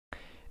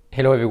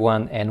Hello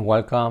everyone and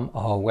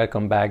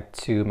welcome back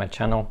to my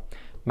channel.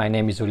 My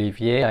name is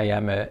Olivier. I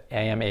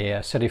am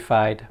a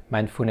certified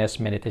mindfulness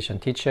meditation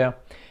teacher,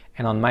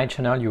 and on my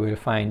channel you will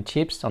find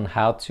tips on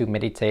how to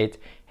meditate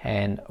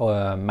and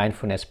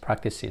mindfulness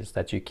practices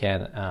that you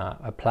can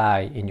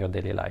apply in your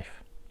daily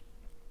life.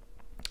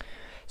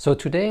 So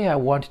today I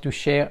wanted to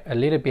share a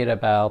little bit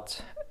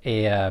about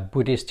a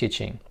Buddhist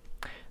teaching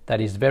that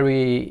is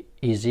very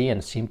easy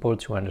and simple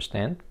to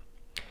understand.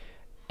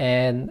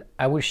 And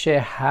I will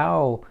share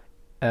how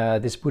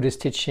this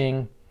Buddhist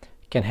teaching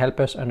can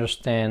help us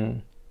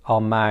understand our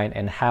mind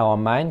and how our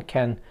mind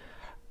can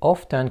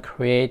often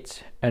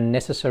create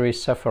unnecessary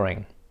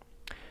suffering.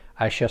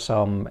 I share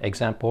some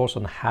examples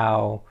on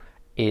how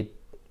it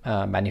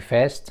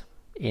manifests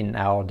in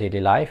our daily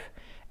life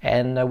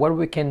and what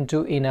we can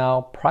do in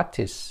our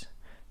practice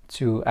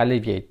to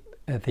alleviate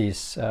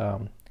this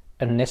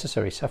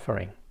unnecessary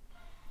suffering.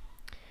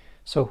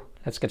 So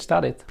let's get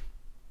started.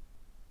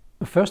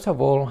 First of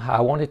all, I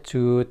wanted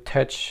to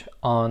touch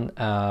on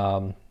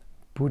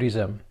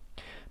Buddhism,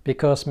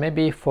 because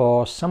maybe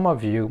for some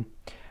of you,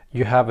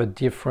 you have a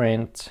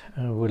different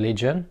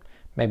religion.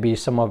 Maybe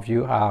some of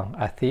you are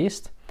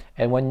atheist,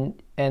 and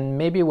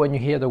maybe when you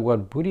hear the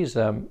word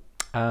Buddhism,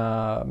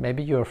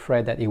 maybe you're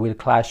afraid that it will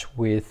clash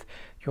with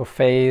your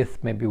faith,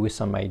 maybe with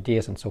some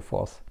ideas and so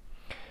forth.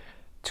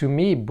 To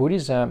me,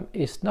 Buddhism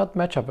is not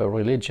much of a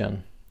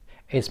religion.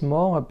 It's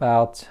more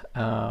about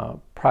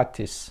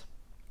practice.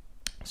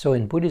 So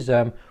in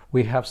Buddhism,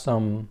 we have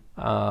some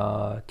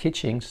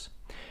teachings,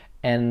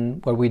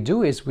 and what we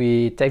do is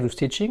we take those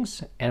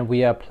teachings and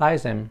we apply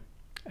them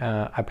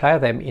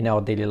in our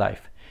daily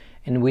life,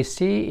 and we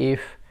see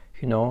if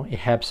it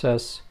helps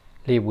us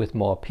live with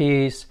more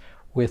peace,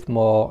 with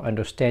more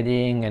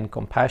understanding and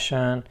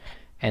compassion,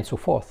 and so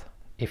forth.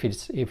 If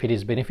it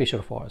is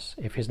beneficial for us.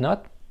 If it's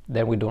not,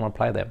 then we don't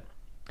apply them.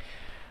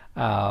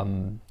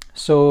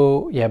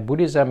 So yeah,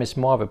 Buddhism is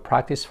more of a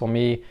practice for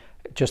me,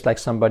 just like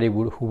somebody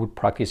who would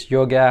practice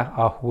yoga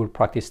or who would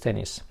practice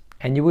tennis.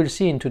 And you will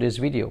see in today's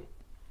video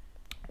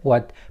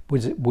what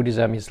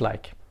Buddhism is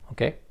like.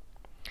 Okay,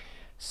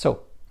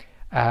 so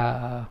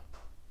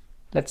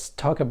let's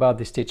talk about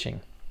this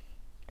teaching.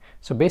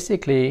 So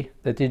basically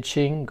the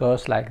teaching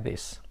goes like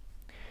this.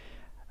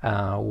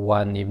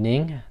 One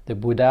evening the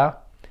Buddha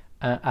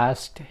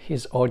asked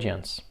his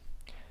audience,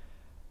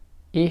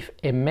 if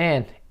a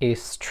man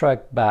is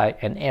struck by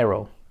an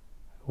arrow,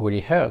 will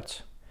he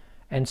hurt?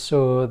 And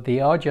so the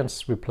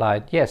audience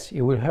replied, yes,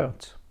 it will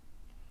hurt.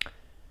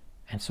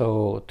 And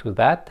so to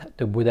that,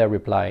 the Buddha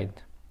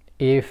replied,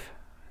 if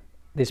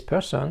this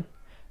person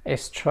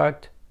is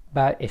struck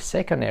by a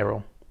second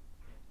arrow,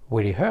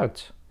 will it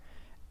hurt?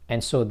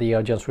 And so the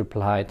audience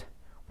replied,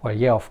 well,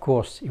 yeah, of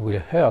course, it will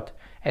hurt,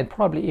 and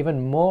probably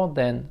even more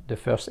than the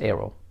first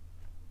arrow.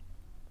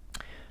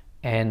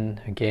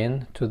 And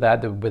again, to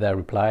that, the Buddha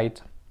replied,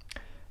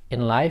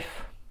 in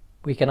life,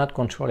 we cannot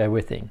control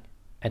everything.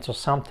 And so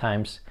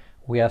sometimes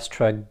we are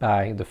struck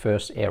by the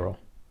first arrow.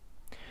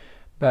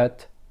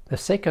 But the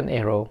second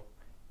arrow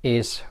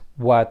is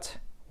what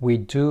we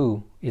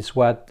do, is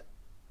what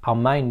our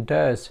mind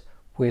does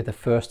with the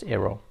first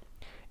arrow.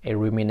 It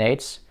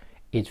ruminates,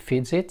 it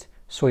feeds it,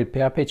 so it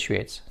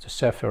perpetuates the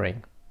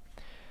suffering.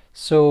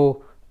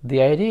 So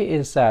the idea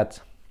is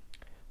that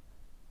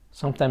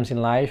sometimes in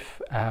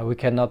life we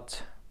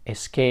cannot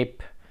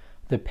escape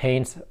the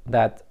pains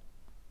that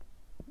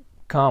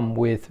come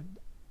with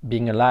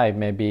being alive.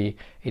 Maybe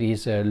it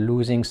is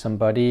losing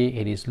somebody,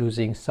 it is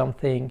losing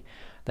something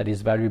that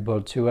is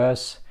valuable to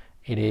us,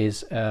 it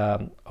is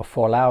a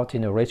fallout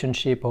in a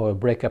relationship or a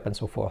breakup and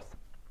so forth.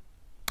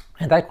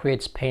 And that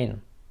creates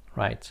pain,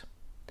 right?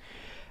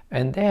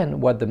 And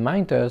then what the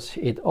mind does,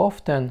 it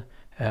often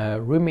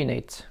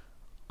ruminates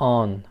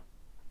on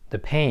the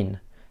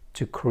pain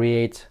to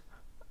create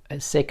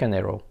a second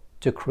arrow,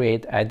 to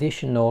create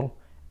additional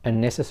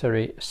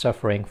unnecessary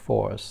suffering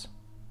for us.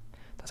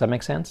 Does that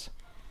make sense?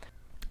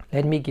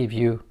 Let me give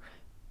you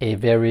a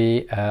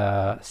very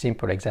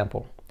simple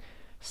example.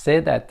 Say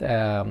that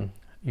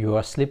you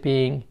are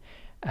sleeping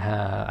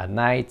at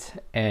night,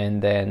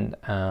 and then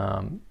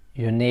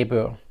your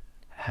neighbor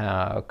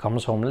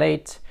comes home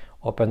late,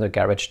 opens the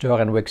garage door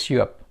and wakes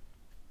you up.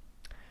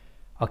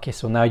 Okay,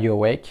 so now you're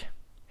awake.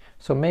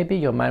 So maybe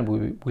your mind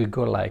will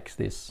go like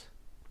this.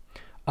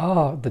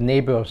 Oh, the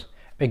neighbor,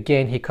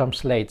 again, he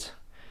comes late.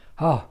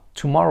 Oh,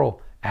 tomorrow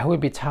I will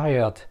be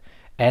tired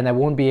and I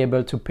won't be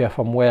able to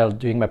perform well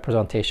during my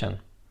presentation.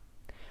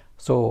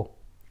 So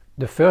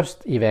the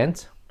first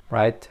event,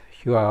 right,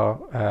 you are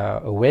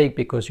awake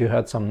because you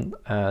heard some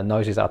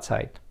noises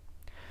outside.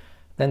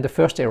 Then the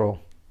first arrow,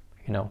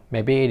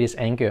 maybe it is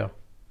anger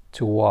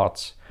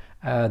towards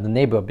the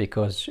neighbor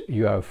because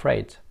you are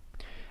afraid.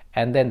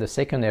 And then the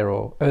second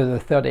arrow,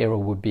 the third arrow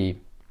would be,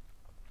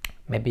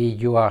 maybe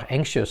you are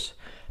anxious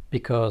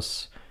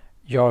because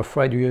you're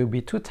afraid you'll be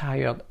too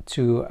tired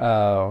to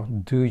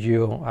do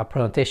your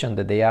presentation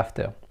the day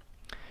after.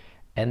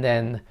 And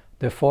then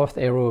the fourth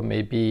arrow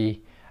may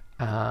be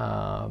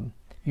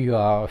you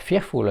are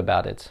fearful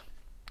about it.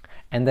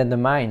 And then the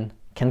mind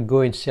can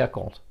go in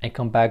circles and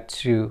come back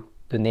to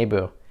the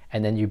neighbor,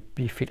 and then you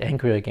feel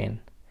angry again,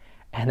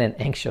 and then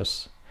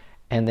anxious,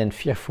 and then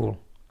fearful,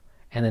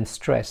 and then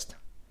stressed,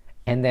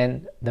 and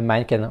then the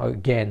mind can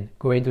again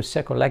go into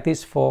circle like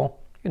this for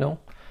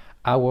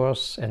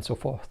hours and so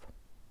forth.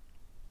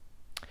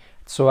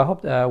 So I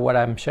hope what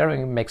I'm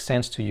sharing makes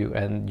sense to you,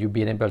 and you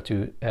being able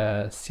to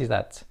see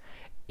that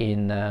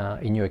in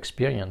your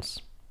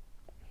experience.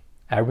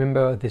 I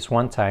remember this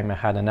one time I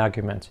had an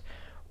argument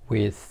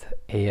with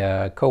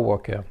a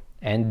coworker,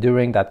 and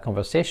during that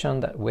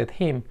conversation with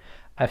him,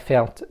 I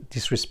felt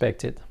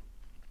disrespected,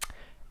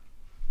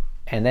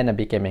 and then I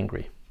became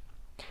angry.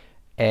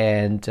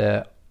 And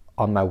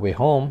on my way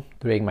home,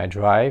 during my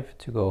drive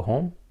to go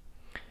home,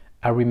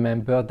 I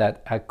remember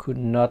that I could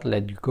not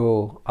let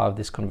go of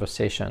this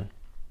conversation,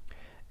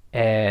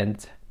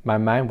 and my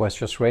mind was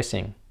just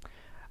racing.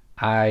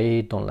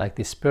 I don't like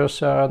this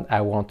person,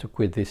 I want to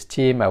quit this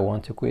team, I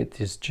want to quit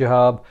this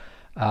job,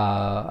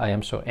 I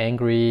am so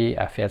angry,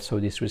 I felt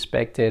so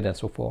disrespected, and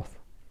so forth.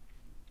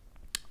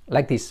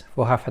 Like this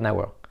for half an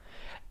hour.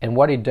 And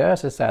what it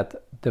does is that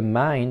the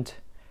mind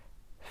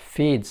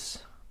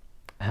feeds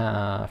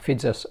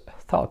us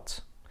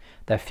thoughts,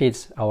 that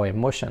feeds our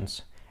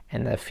emotions,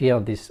 and that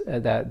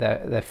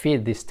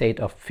feed this state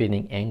of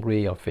feeling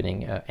angry or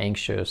feeling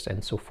anxious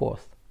and so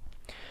forth.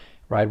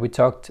 Right? We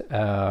talked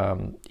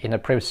in a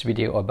previous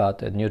video about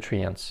the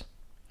nutrients,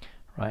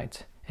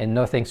 right? And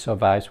nothing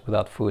survives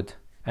without food.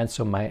 And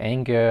so my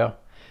anger,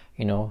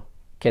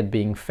 kept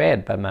being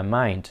fed by my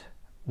mind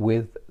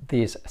with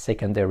these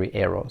secondary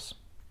errors.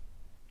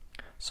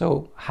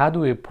 So how do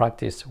we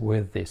practice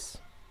with this?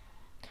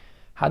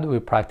 How do we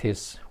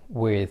practice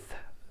with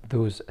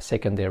those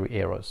secondary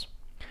errors?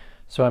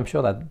 So I'm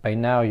sure that by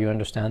now you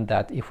understand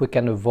that if we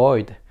can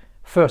avoid,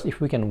 first, if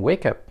we can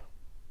wake up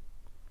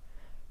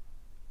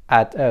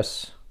at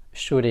us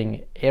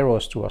shooting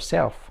arrows to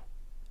ourselves,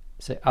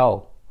 say,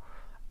 oh,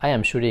 I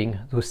am shooting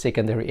those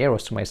secondary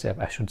arrows to myself,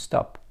 I should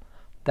stop.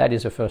 That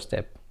is the first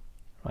step,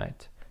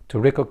 right? To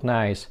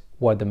recognize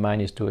what the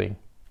mind is doing.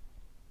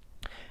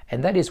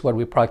 And that is what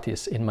we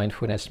practice in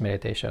mindfulness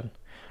meditation,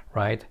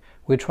 right?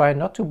 We try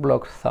not to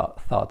block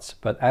thoughts,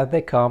 but as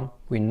they come,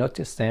 we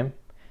notice them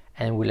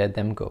and we let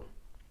them go.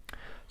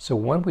 So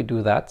when we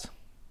do that,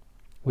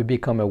 we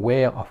become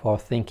aware of our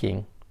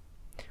thinking.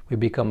 We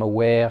become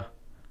aware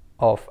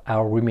of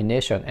our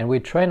rumination, and we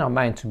train our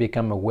mind to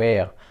become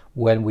aware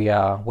when we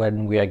are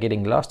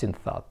getting lost in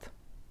thought.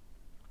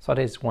 So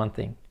that is one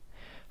thing.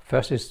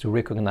 First is to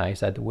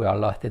recognize that we are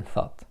lost in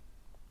thought.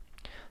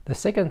 The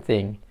second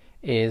thing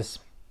is,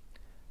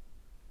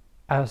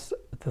 as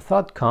the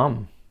thought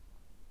come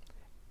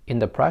in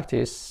the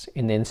practice,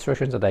 in the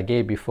instructions that I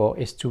gave before,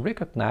 is to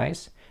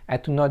recognize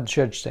and to not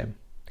judge them.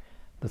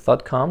 The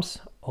thought comes,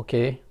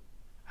 okay,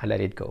 I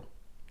let it go.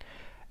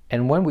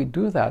 And when we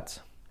do that,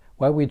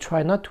 while we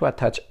try not to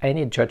attach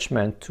any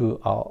judgment to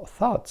our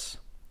thoughts,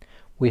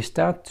 we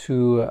start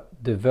to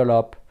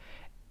develop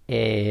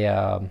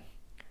a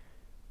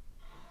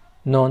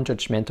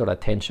non-judgmental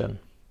attention,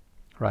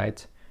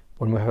 right?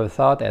 When we have a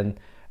thought, and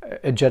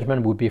a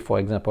judgment would be, for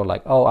example,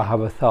 like, oh, I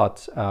have a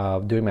thought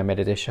during my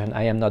meditation,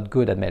 I am not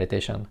good at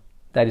meditation.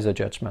 That is a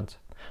judgment,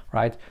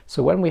 right?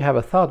 So when we have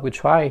a thought, we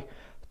try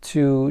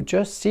to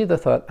just see the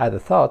thought as a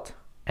thought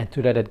and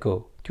to let it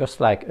go, just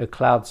like a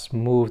cloud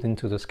moved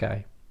into the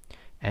sky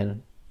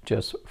and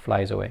just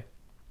flies away.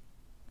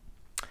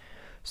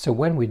 So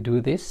when we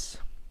do this,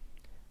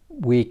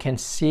 we can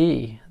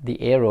see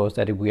the arrows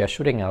that we are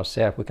shooting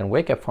ourselves, we can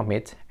wake up from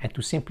it and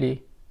to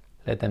simply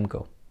let them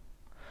go.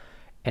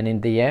 And in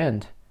the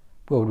end,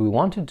 what we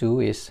want to do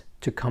is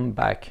to come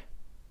back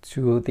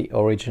to the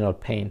original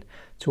pain,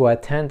 to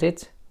attend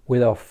it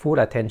with our full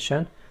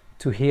attention,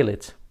 to heal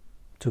it,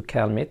 to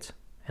calm it,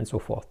 and so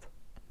forth.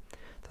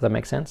 Does that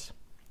make sense?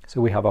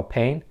 So we have our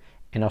pain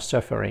and our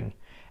suffering,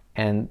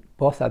 and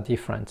both are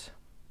different.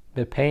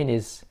 The pain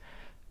is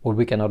what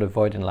we cannot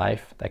avoid in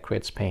life that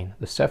creates pain.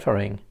 The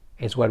suffering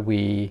is what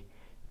we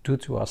do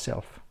to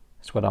ourselves.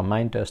 It's what our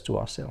mind does to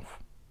ourselves.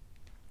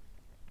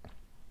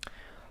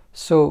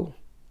 So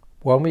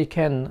when we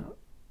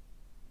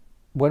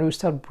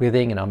start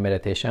breathing in our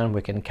meditation,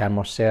 we can calm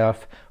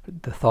ourselves,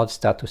 the thoughts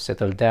start to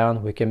settle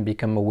down, we can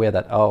become aware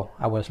that, oh,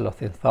 I was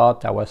lost in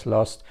thought, I was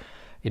lost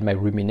in my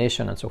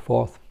rumination and so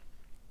forth.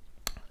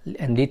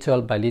 And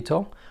little by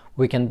little,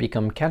 we can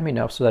become calm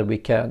enough so that we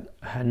can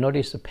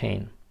notice the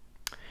pain.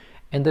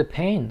 And the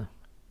pain,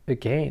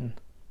 again,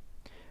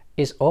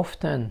 is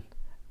often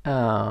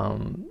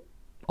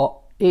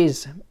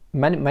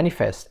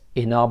manifest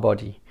in our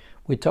body.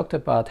 We talked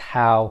about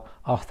how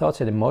our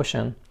thoughts and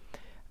emotion,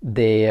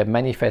 they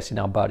manifest in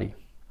our body.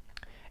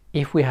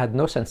 If we had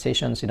no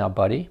sensations in our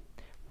body,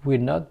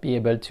 we'd not be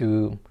able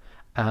to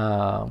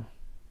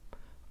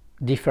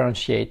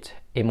differentiate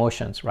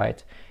emotions,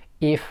 right?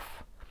 If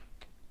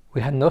we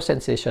had no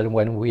sensation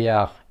when we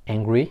are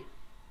angry,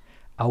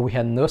 or we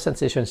had no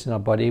sensations in our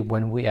body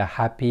when we are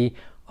happy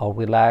or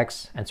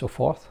relaxed and so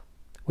forth,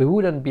 we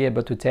wouldn't be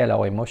able to tell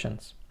our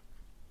emotions.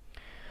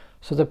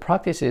 So the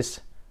practice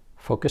is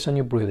focus on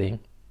your breathing,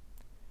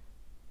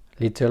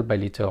 little by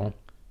little,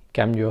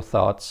 calm your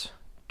thoughts,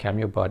 calm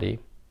your body,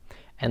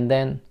 and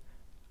then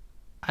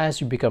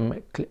as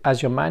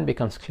your mind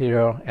becomes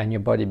clearer and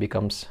your body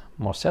becomes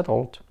more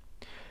settled,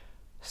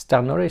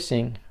 start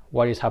noticing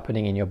what is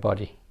happening in your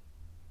body.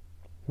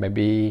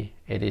 Maybe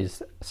it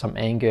is some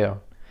anger,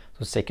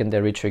 so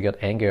secondary triggered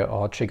anger,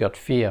 or triggered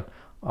fear,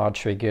 or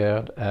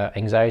triggered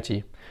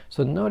anxiety.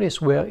 So notice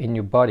where in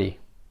your body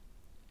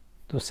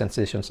those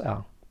sensations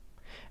are,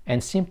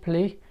 and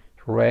simply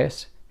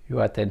rest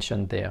your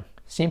attention there.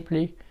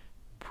 Simply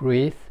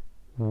breathe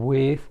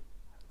with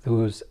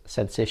those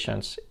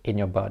sensations in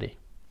your body.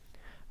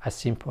 As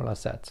simple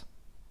as that.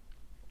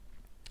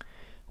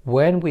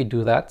 When we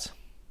do that,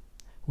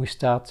 we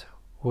start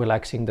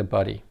relaxing the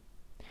body.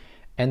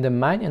 And the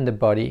mind and the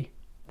body,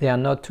 they are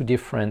not two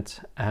different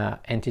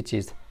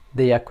entities.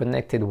 They are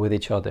connected with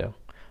each other.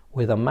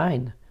 With our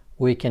mind,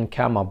 we can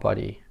calm our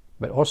body,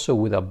 but also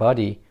with our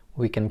body,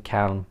 we can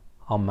calm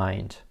our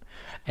mind.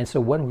 And so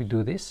when we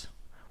do this,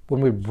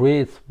 when we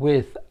breathe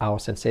with our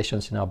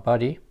sensations in our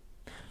body,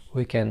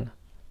 we can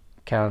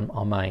calm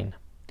our mind.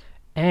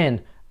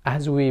 And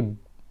as we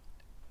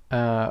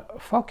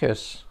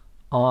focus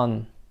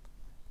on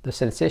the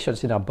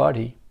sensations in our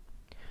body,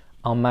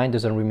 our mind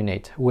doesn't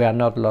ruminate. We are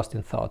not lost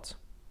in thoughts.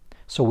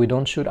 So we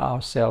don't shoot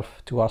ourselves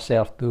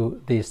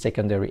to these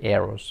secondary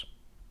arrows.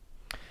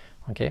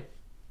 Okay?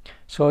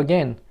 So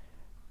again,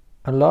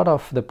 a lot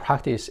of the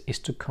practice is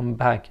to come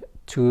back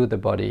to the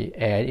body,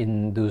 and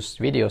in those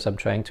videos I'm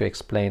trying to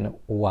explain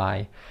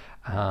why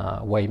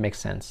it makes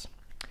sense.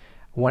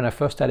 When I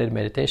first started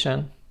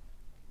meditation,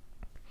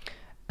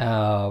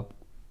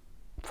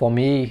 for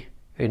me,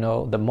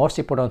 the most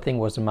important thing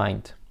was the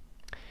mind.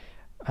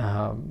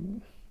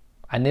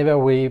 I never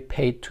really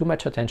paid too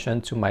much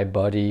attention to my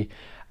body,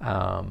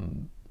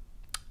 and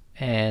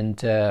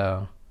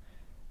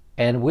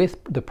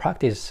with the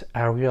practice,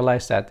 I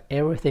realized that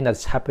everything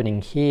that's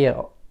happening here,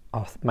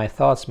 of my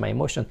thoughts, my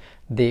emotions,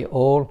 they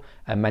all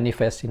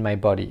manifest in my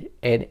body.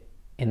 And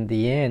in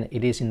the end,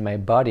 it is in my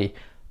body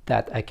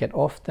that I can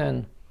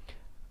often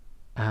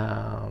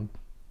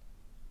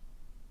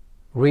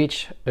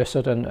reach a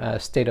certain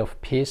state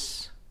of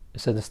peace, a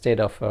certain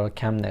state of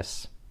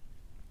calmness.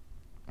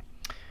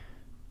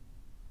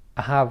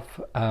 I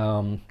have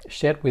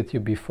shared with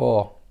you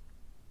before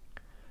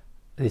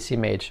this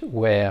image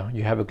where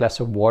you have a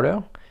glass of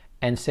water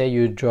and say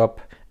you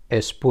drop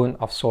a spoon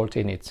of salt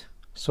in it.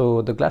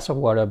 So the glass of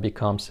water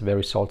becomes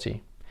very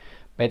salty.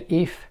 But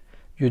if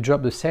you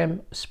drop the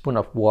same spoon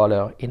of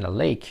water in a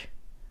lake,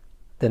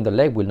 then the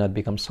lake will not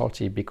become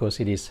salty because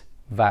it is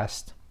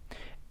vast.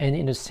 And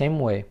in the same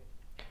way,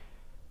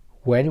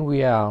 when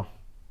we are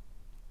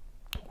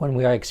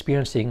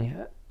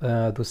experiencing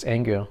those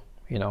anger,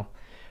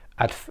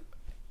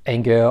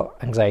 anger,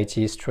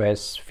 anxiety,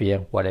 stress, fear,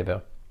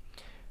 whatever,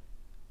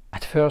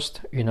 at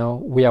first,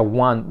 we are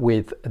one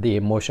with the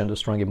emotion, the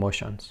strong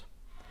emotions.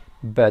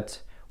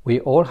 But we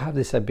all have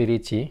this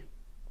ability,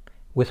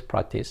 with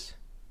practice,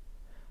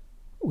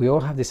 we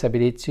all have this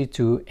ability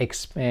to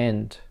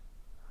expand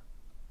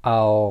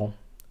our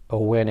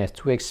awareness,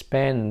 to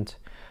expand,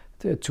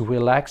 to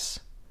relax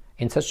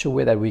in such a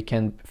way that we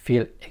can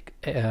feel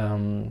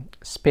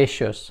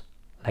spacious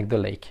like the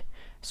lake,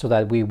 so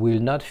that we will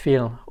not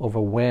feel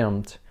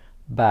overwhelmed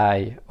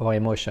by our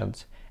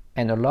emotions.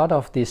 And a lot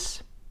of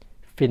this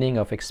feeling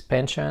of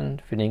expansion,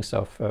 feelings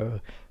of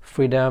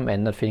freedom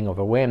and not feeling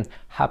overwhelmed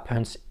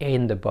happens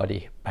in the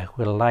body, by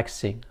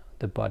relaxing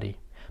the body.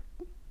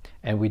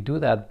 And we do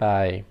that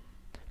by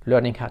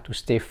learning how to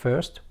stay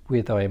first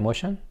with our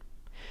emotion,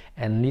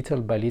 and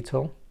little by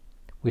little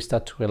we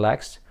start to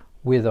relax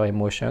with our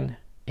emotion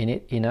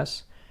in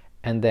us,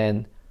 and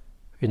then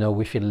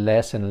we feel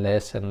less and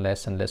less and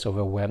less and less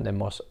overwhelmed, and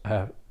more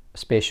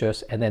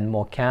spacious, and then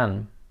more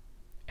calm,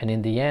 and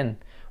in the end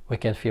we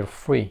can feel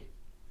free.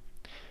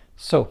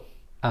 So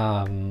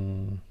I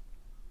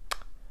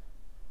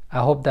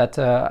hope that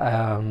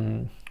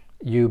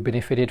you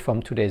benefited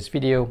from today's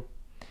video.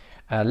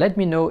 Let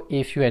me know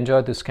if you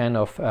enjoyed this kind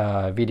of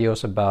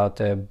videos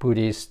about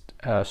Buddhist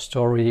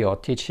story or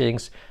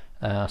teachings,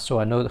 so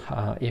I know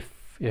if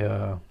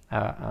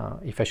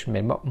I should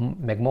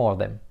make more of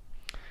them.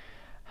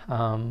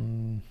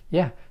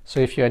 Yeah, so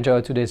if you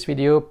enjoyed today's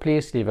video,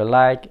 please leave a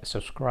like,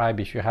 subscribe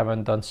if you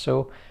haven't done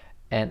so,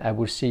 and I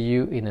will see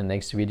you in the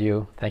next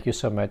video. Thank you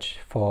so much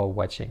for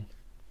watching.